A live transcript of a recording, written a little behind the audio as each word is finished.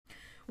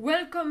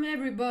Welcome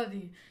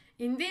everybody!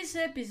 In this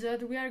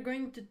episode we are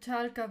going to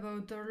talk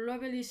about our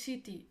lovely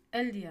city,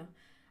 Eldia.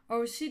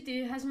 Our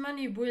city has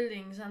many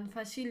buildings and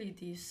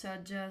facilities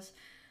such as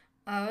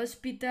a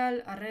hospital,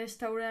 a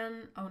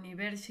restaurant, a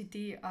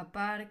university, a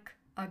park,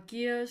 a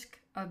kiosk,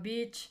 a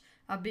beach,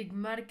 a big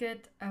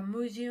market, a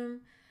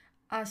museum,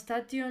 a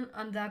stadium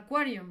and an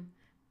aquarium.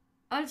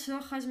 Also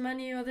has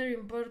many other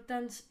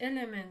important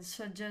elements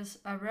such as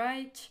a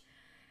bridge,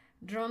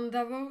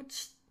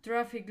 roundabouts,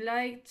 traffic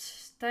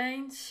lights,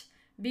 signs,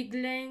 big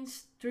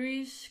lanes,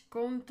 trees,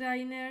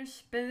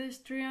 containers,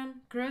 pedestrian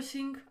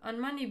crossing,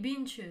 and many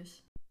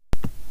benches.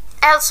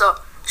 Also,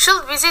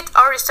 should visit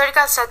our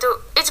historical statue.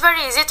 It's very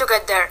easy to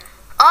get there.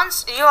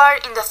 Once you are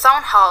in the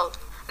town hall,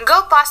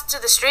 go past to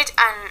the street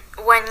and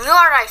when you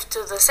arrive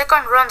to the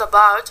second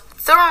roundabout,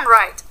 turn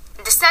right.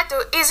 The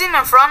statue is in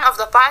front of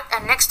the park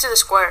and next to the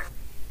square.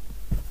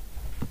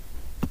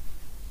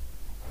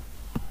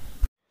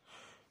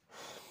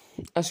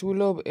 As we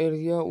love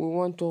area, we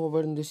want to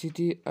govern the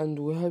city and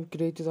we have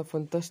created a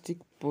fantastic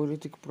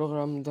political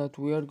program that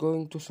we are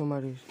going to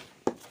summarize.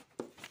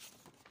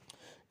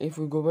 If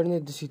we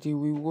governed the city,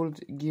 we would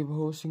give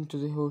housing to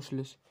the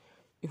houseless.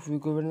 If we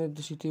governed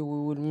the city, we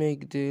would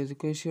make the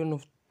education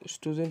of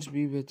students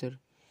be better.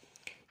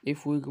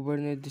 If we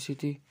governed the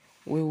city,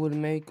 we would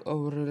make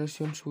our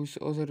relations with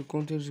other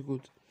countries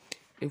good.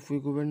 If we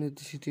governed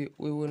the city,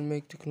 we will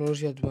make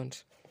technology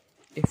advance.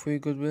 If we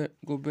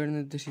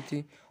govern the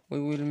city, we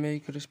will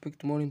make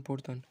respect more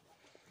important.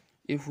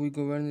 If we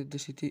govern the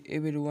city,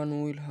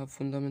 everyone will have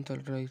fundamental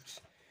rights.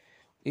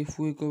 If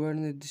we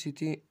govern the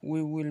city,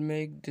 we will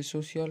make the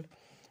social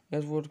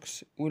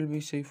networks will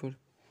be safer.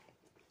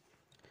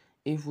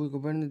 If we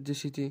govern the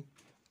city,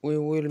 we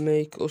will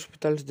make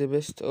hospitals the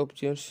best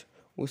options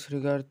with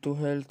regard to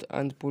health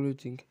and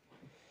polluting.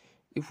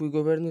 If we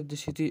govern the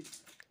city,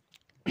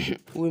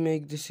 we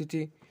make the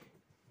city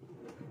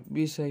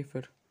be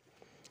safer.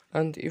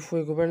 And if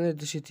we govern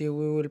the city,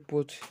 we will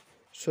put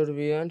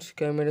surveillance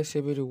cameras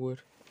everywhere.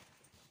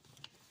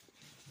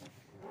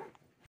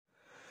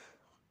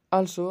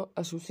 Also,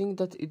 as we think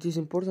that it is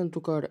important to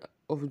care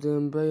of the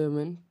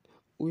environment,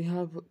 we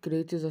have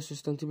created a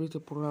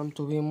sustainability program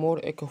to be more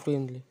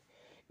eco-friendly.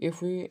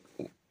 If we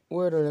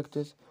were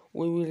elected,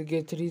 we will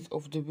get rid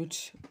of the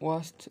beach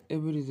waste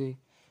every day.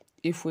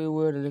 If we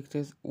were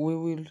elected, we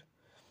will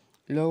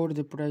lower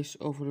the price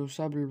of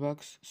reusable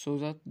bags so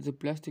that the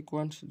plastic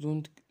ones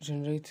don't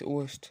generate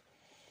waste.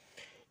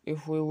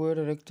 If we were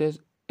elected,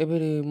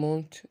 every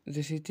month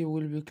the city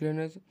will be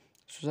cleaned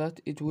so that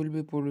it will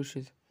be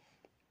policed.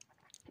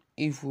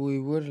 If we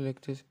were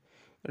elected,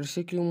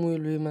 recycling will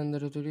be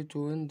mandatory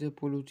to end the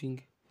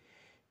polluting.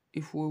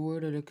 If we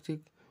were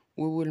elected,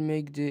 we will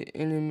make the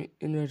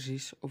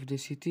energies of the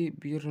city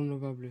be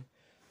renewable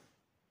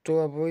to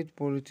avoid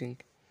polluting.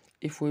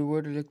 If we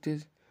were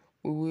elected,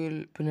 we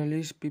will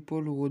penalize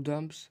people who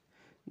dump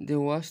the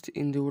waste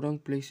in the wrong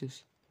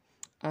places.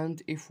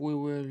 And if we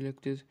were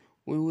elected,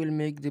 we will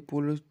make the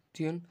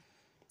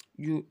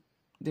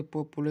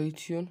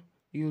population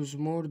use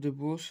more the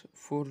bus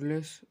for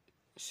less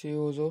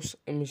CO2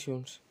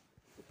 emissions.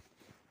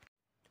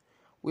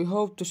 We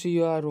hope to see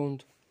you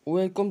around.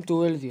 Welcome to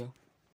Eldia.